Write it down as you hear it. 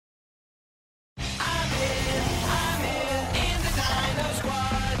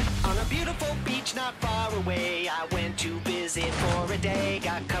visit for a day.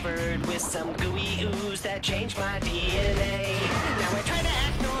 Got covered with some gooey ooze that changed my DNA. Now I try to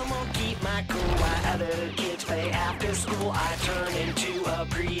act normal, keep my cool while other kids play after school. I turn into a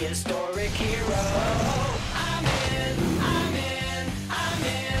prehistoric hero. I'm in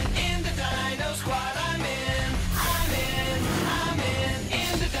the Dino Squad. I'm in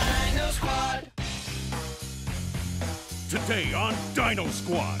the Dino Squad. Today on Dino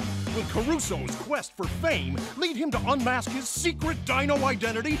Squad, will Caruso's quest for fame lead him to unmask his secret dino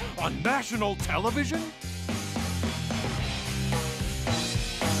identity on national television?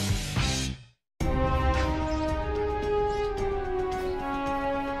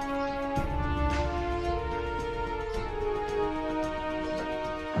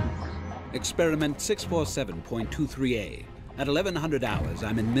 Experiment 647.23A. At 1100 hours,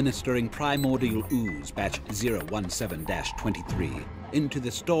 I'm administering primordial ooze, batch 017-23, into the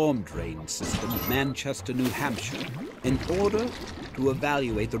storm drain system of Manchester, New Hampshire, in order to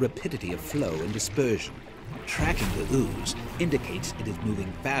evaluate the rapidity of flow and dispersion. Tracking the ooze indicates it is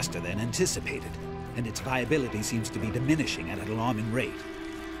moving faster than anticipated, and its viability seems to be diminishing at an alarming rate.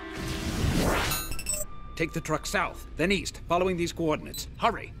 Take the truck south, then east, following these coordinates.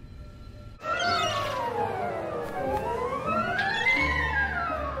 Hurry!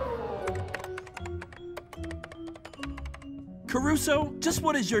 Caruso, just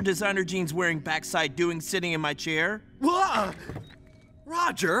what is your designer jeans wearing backside doing sitting in my chair? Whoa!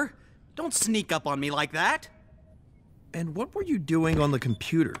 Roger, don't sneak up on me like that. And what were you doing on the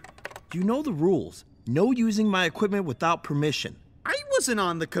computer? You know the rules. No using my equipment without permission. I wasn't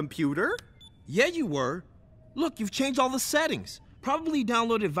on the computer. Yeah, you were. Look, you've changed all the settings. Probably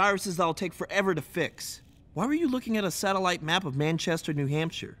downloaded viruses that'll take forever to fix. Why were you looking at a satellite map of Manchester, New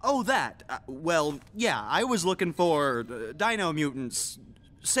Hampshire? Oh, that. Well, yeah, I was looking for dino mutants,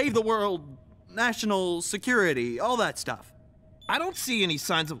 save the world, national security, all that stuff. I don't see any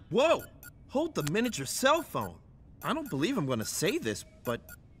signs of... Whoa! Hold the miniature cell phone. I don't believe I'm gonna say this, but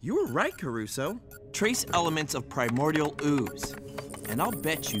you were right, Caruso. Trace elements of primordial ooze. And I'll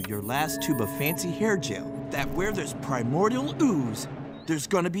bet you your last tube of fancy hair gel that where there's primordial ooze, there's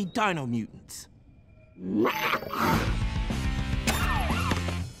gonna be dino mutants.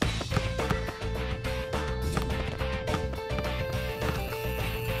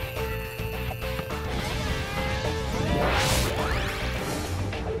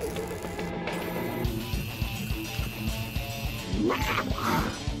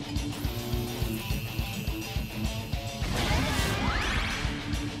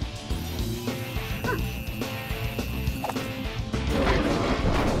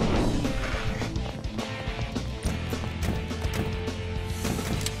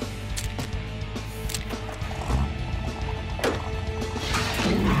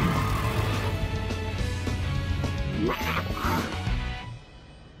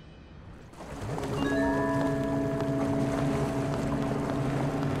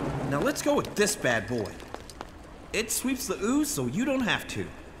 Now let's go with this bad boy. It sweeps the ooze so you don't have to.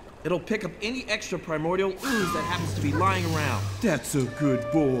 It'll pick up any extra primordial ooze that happens to be lying around. That's a good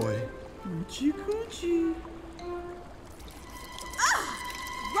boy. Coochie coochie. Ah!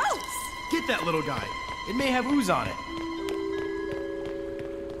 Gross! Get that little guy. It may have ooze on it.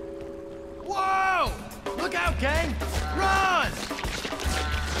 Whoa! Look out, gang! Run!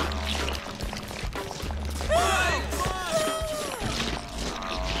 Whoa!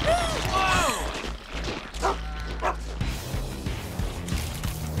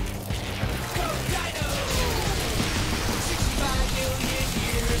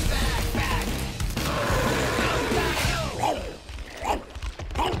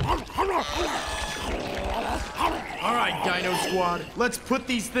 All right, Dino Squad, let's put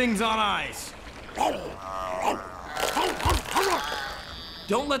these things on ice.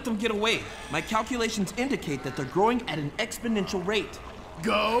 Don't let them get away. My calculations indicate that they're growing at an exponential rate.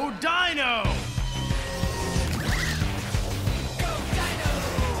 Go Dino!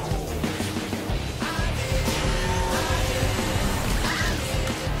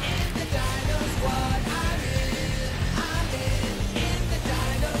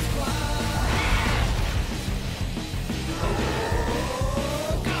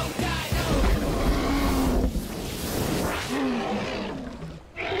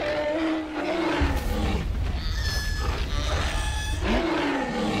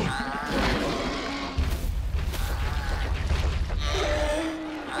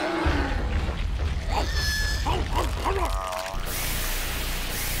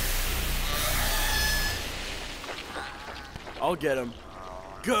 I'll get him.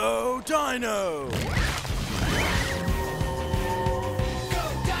 Go Dino! Go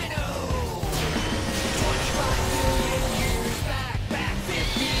Dino! 25 million years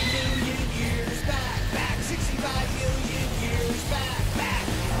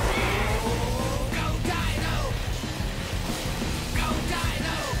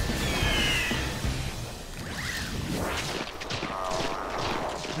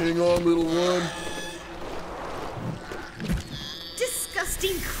Hang on, little one.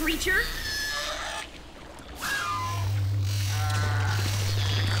 Disgusting creature.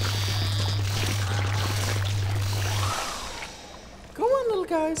 Go on, little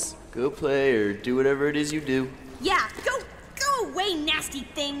guys. Go play or do whatever it is you do. Yeah, go away, nasty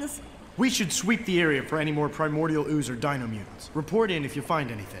things. We should sweep the area for any more primordial ooze or dino mutants. Report in if you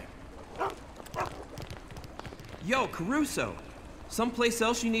find anything. Yo, Caruso, someplace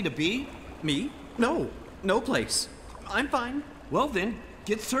else you need to be? Me? No. No place. I'm fine. Well then,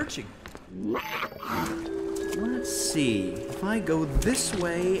 get searching. Let's see. If I go this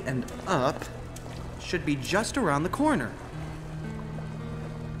way and up, should be just around the corner.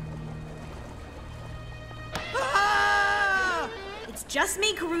 It's just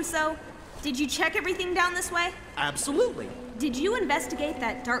me, Caruso. Did you check everything down this way? Absolutely. Did you investigate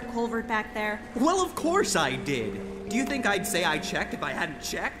that dark culvert back there? Well, of course I did. Do you think I'd say I checked if I hadn't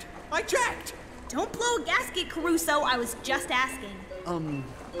checked? I checked! Don't blow a gasket, Caruso. I was just asking.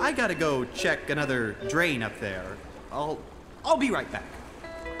 I gotta go check another drain up there. I'll be right back.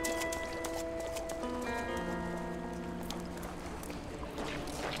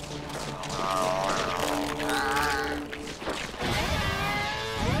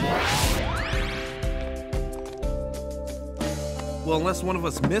 Well, unless one of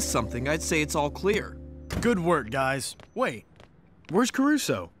us missed something, I'd say it's all clear. Good work, guys. Wait, where's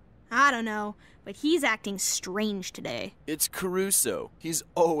Caruso? I don't know, but he's acting strange today. It's Caruso. He's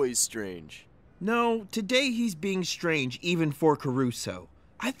always strange. No, today he's being strange even for Caruso.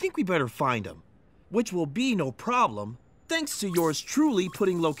 I think we better find him. Which will be no problem, thanks to yours truly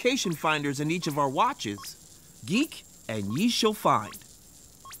putting location finders in each of our watches. Geek, and ye shall find.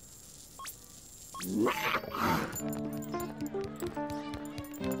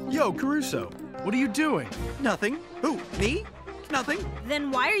 Yo, Caruso, what are you doing? Nothing. Who? Me? Nothing.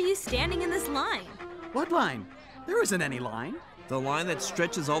 Then why are you standing in this line? What line? There isn't any line. The line that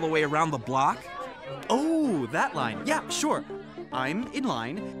stretches all the way around the block? Oh, that line. Yeah, sure. I'm in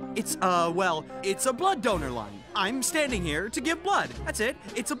line. It's a blood donor line. I'm standing here to give blood. That's it.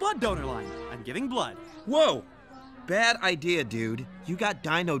 It's a blood donor line. I'm giving blood. Whoa! Bad idea, dude. You got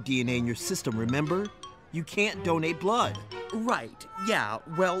dino DNA in your system, remember? You can't donate blood. Right. Yeah,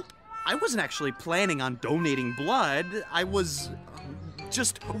 well, I wasn't actually planning on donating blood. I was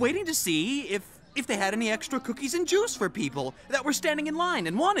just waiting to see if they had any extra cookies and juice for people that were standing in line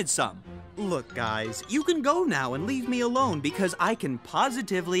and wanted some. Look, guys, you can go now and leave me alone because I can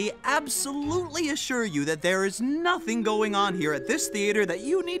positively, absolutely assure you that there is nothing going on here at this theater that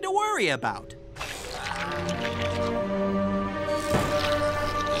you need to worry about.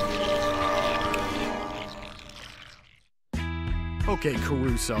 Okay,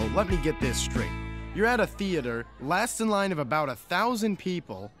 Caruso, let me get this straight. You're at a theater, last in line of about 1,000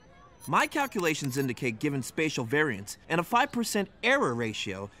 people. My calculations indicate, given spatial variance and a 5% error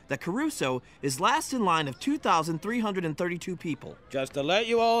ratio, that Caruso is last in line of 2,332 people. Just to let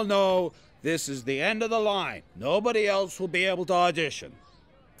you all know, this is the end of the line. Nobody else will be able to audition.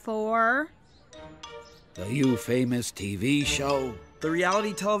 For? The You Famous TV show? The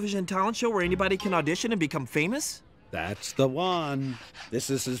reality television talent show where anybody can audition and become famous? That's the one. This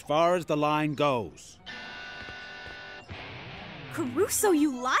is as far as the line goes. Caruso,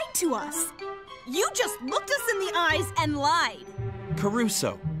 you lied to us. You just looked us in the eyes and lied.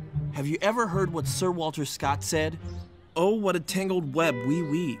 Caruso, have you ever heard what Sir Walter Scott said? Oh, what a tangled web we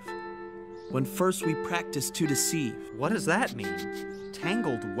weave, when first we practice to deceive. What does that mean?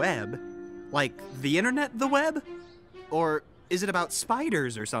 Tangled web? Like the internet, the web? Or is it about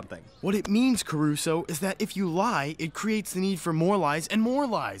spiders or something? What it means, Caruso, is that if you lie, it creates the need for more lies and more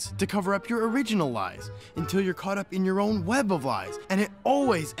lies to cover up your original lies until you're caught up in your own web of lies. And it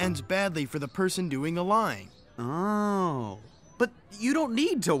always ends badly for the person doing the lying. Oh. But you don't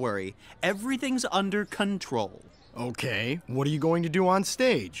need to worry. Everything's under control. Okay, what are you going to do on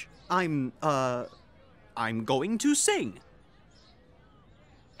stage? I'm going to sing.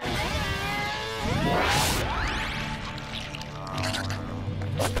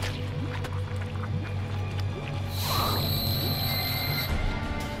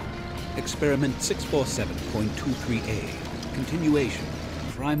 Experiment 647.23A. Continuation.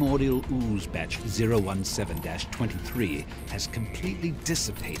 Primordial ooze batch 017-23 has completely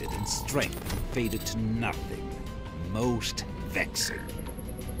dissipated in strength and faded to nothing. Most vexing.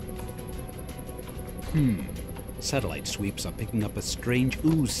 Satellite sweeps are picking up a strange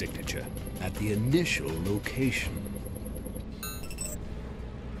ooze signature at the initial location.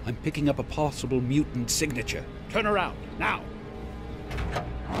 I'm picking up a possible mutant signature. Turn around, now!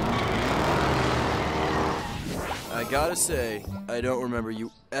 I gotta say, I don't remember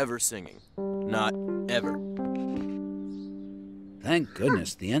you ever singing. Not ever. Thank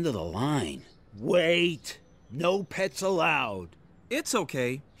goodness, the end of the line. Wait! No pets allowed. It's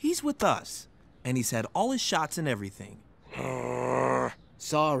okay. He's with us. And he's had all his shots and everything.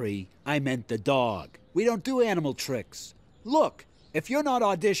 Sorry, I meant the dog. We don't do animal tricks. Look, if you're not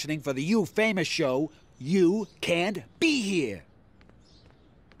auditioning for the You Famous show, you can't be here.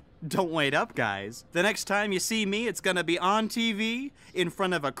 Don't wait up, guys. The next time you see me, it's gonna be on TV in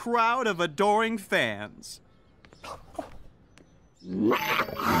front of a crowd of adoring fans.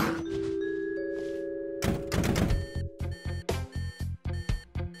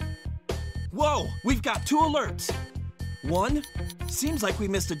 Whoa, we've got 2 alerts. 1, seems like we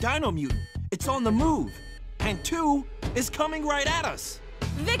missed a dino mutant. It's on the move. And 2, is coming right at us.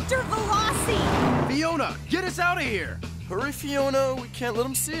 Victor Veloci! Fiona, get us out of here! Hurry, Fiona. We can't let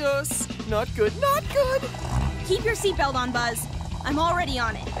him see us. Not good, not good. Keep your seatbelt on, Buzz. I'm already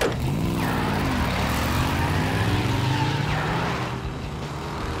on it.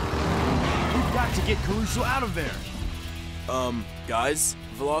 We've got to get Caruso out of there. Guys,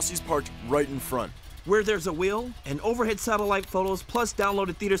 Veloci's parked right in front. Where there's a wheel and overhead satellite photos plus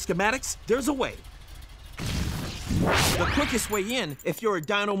downloaded theater schematics, there's a way. The quickest way in, if you're a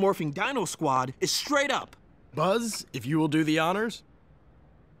dino-morphing Dino Squad, is straight up. Buzz, if you will do the honors.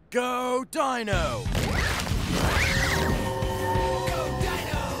 Go Dino!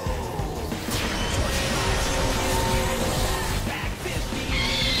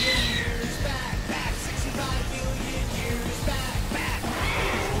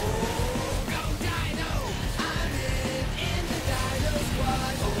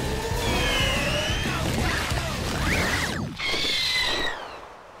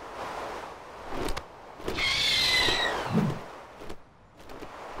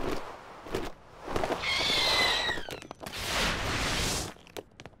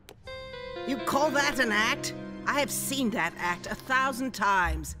 You call that an act? I have seen that act 1,000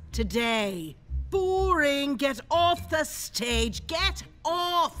 times. Today. Boring. Get off the stage. Get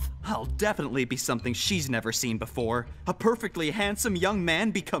off! I'll definitely be something she's never seen before. A perfectly handsome young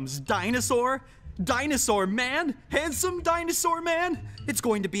man becomes Dinosaur? Dinosaur Man? Handsome Dinosaur Man? It's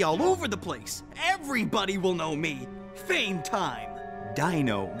going to be all over the place. Everybody will know me. Fame time.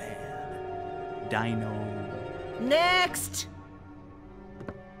 Dino Man. Dino. Next!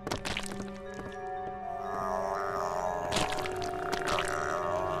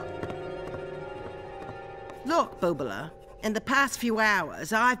 Look, Boobala, in the past few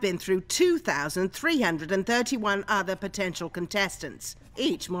hours, I've been through 2,331 other potential contestants,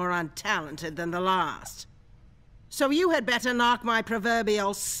 each more untalented than the last. So you had better knock my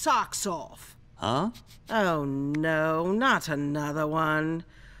proverbial socks off. Huh? Oh, no, not another one.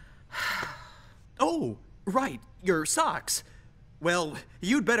 Oh, right, your socks. Well,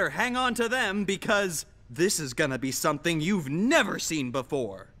 you'd better hang on to them because this is gonna be something you've never seen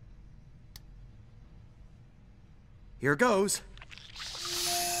before. Here goes.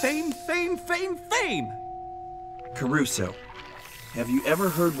 Fame, fame, fame, fame! Caruso, have you ever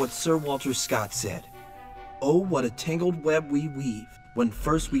heard what Sir Walter Scott said? Oh, what a tangled web we weave, when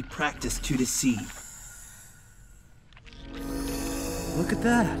first we practice to deceive. Look at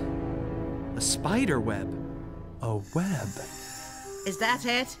that. A spider web. A web. Is that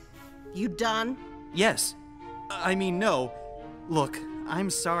it? You done? Yes. I mean, no. Look,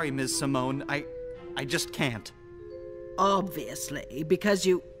 I'm sorry, Ms. Simone. I just can't. Obviously, because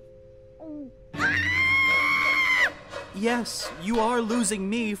you... Yes, you are losing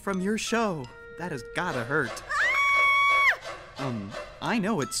me from your show. That has gotta hurt. I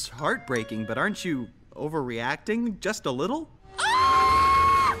know it's heartbreaking, but aren't you overreacting just a little?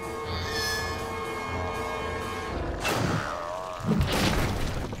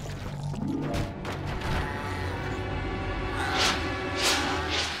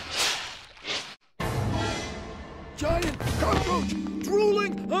 Giant cockroach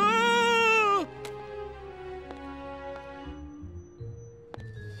drooling! Ah!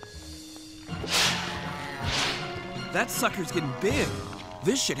 That sucker's getting big.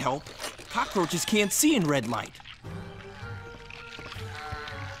 This should help. Cockroaches can't see in red light.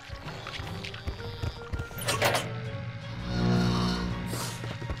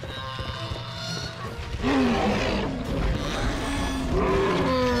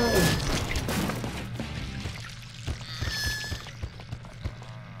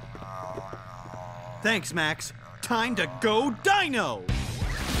 Thanks, Max. Time to go Dino!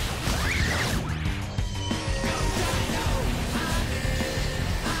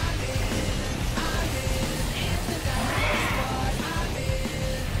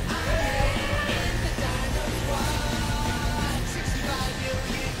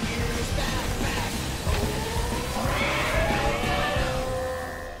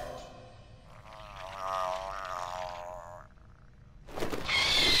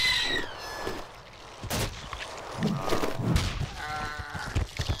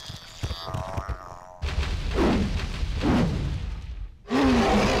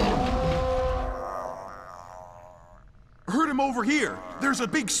 him over here. There's a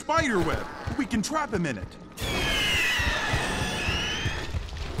big spider web. We can trap him in it.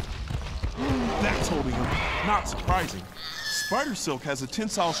 That's holding him. Not surprising. Spider silk has a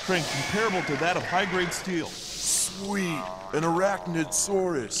tensile strength comparable to that of high-grade steel. Sweet, an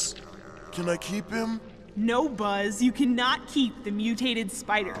arachnidsaurus. Can I keep him? No, Buzz, you cannot keep the mutated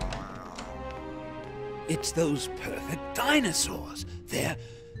spider. It's those perfect dinosaurs. They're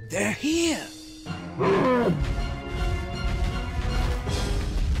here. Oh!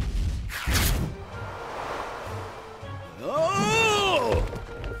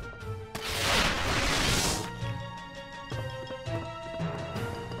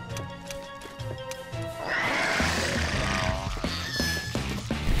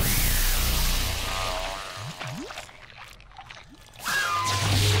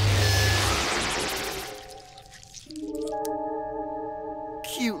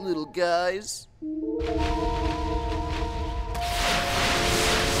 Cute little guys.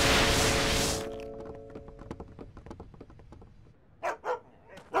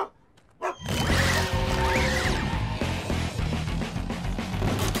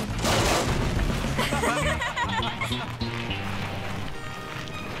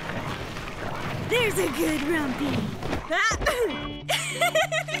 There's a good rumpy.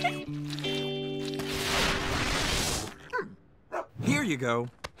 Here you go.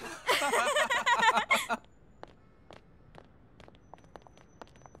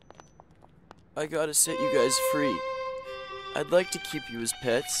 I gotta set you guys free. I'd like to keep you as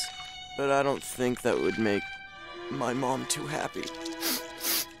pets, but I don't think that would make my mom too happy.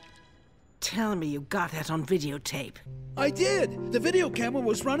 Tell me you got that on videotape. I did. The video camera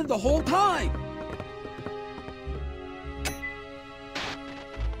was running the whole time.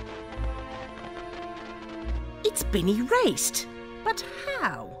 It's been erased. But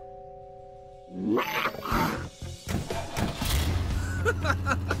how?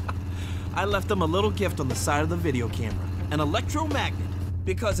 I left them a little gift on the side of the video camera, an electromagnet.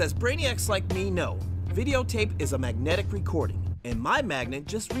 Because as brainiacs like me know, videotape is a magnetic recording, and my magnet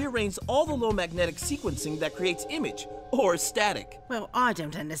just rearranges all the low magnetic sequencing that creates image, or static. Well, I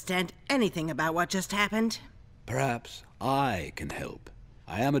don't understand anything about what just happened. Perhaps I can help.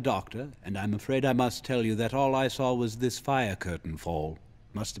 I am a doctor, and I'm afraid I must tell you that all I saw was this fire curtain fall.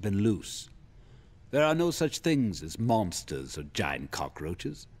 Must have been loose. There are no such things as monsters or giant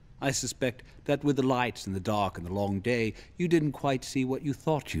cockroaches. I suspect that with the lights in the dark and the long day, you didn't quite see what you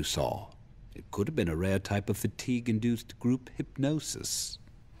thought you saw. It could have been a rare type of fatigue-induced group hypnosis.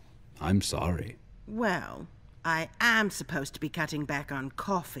 I'm sorry. Well, I am supposed to be cutting back on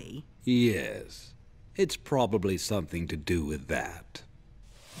coffee. Yes, it's probably something to do with that.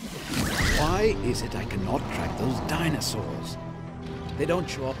 Why is it I cannot track those dinosaurs? They don't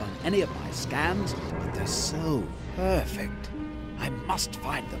show up on any of my scans, but they're so perfect. I must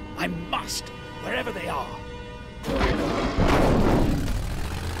find them. I must, wherever they are.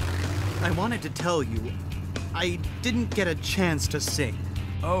 I wanted to tell you, I didn't get a chance to sing.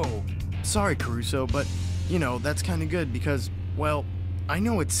 Oh, sorry, Caruso, but, you know, that's kind of good because, well, I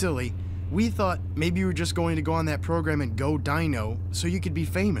know it's silly. We thought maybe you were just going to go on that program and go Dino so you could be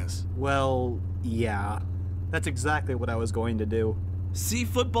famous. Well, yeah. That's exactly what I was going to do. See,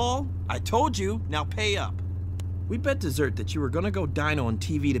 football? I told you, now pay up. We bet dessert that you were gonna go Dino on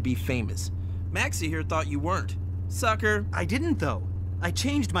TV to be famous. Maxie here thought you weren't. Sucker. I didn't, though. I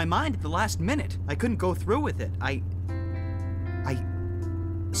changed my mind at the last minute. I couldn't go through with it. I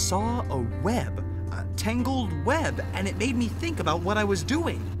saw a web, a tangled web, and it made me think about what I was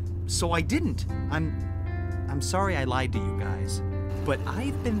doing. So I didn't. I'm sorry I lied to you guys. But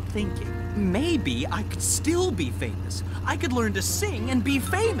I've been thinking, maybe I could still be famous. I could learn to sing and be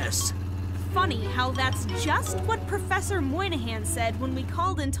famous. Funny how that's just what Professor Moynihan said when we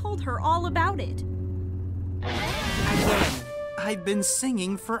called and told her all about it. I've been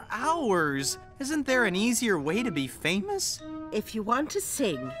singing for hours. Isn't there an easier way to be famous? If you want to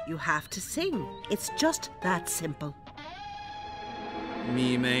sing, you have to sing. It's just that simple.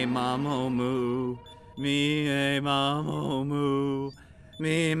 Me me mamo moo, me me mamo moo,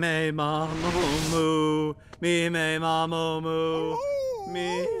 me me mamo moo, me me mamo moo,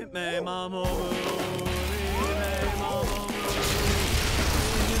 me me mamo moo.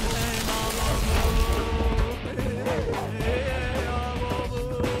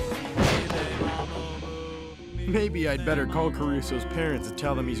 Maybe I'd better call Caruso's parents and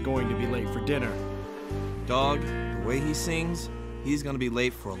tell them he's going to be late for dinner. Dog, the way he sings, he's gonna be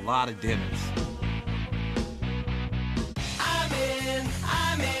late for a lot of dinners. I'm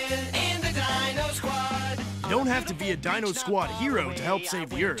in the Dino Squad. don't have to be a Dino Squad hero to help save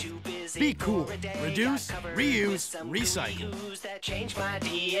the Earth. Be cool. Reduce, reuse, recycle. That changed my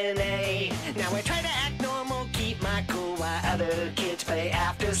DNA. Now I try to act normal, keep my cool while other kids play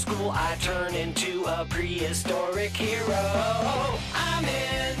after school. I turn into a prehistoric hero. I'm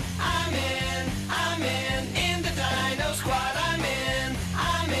in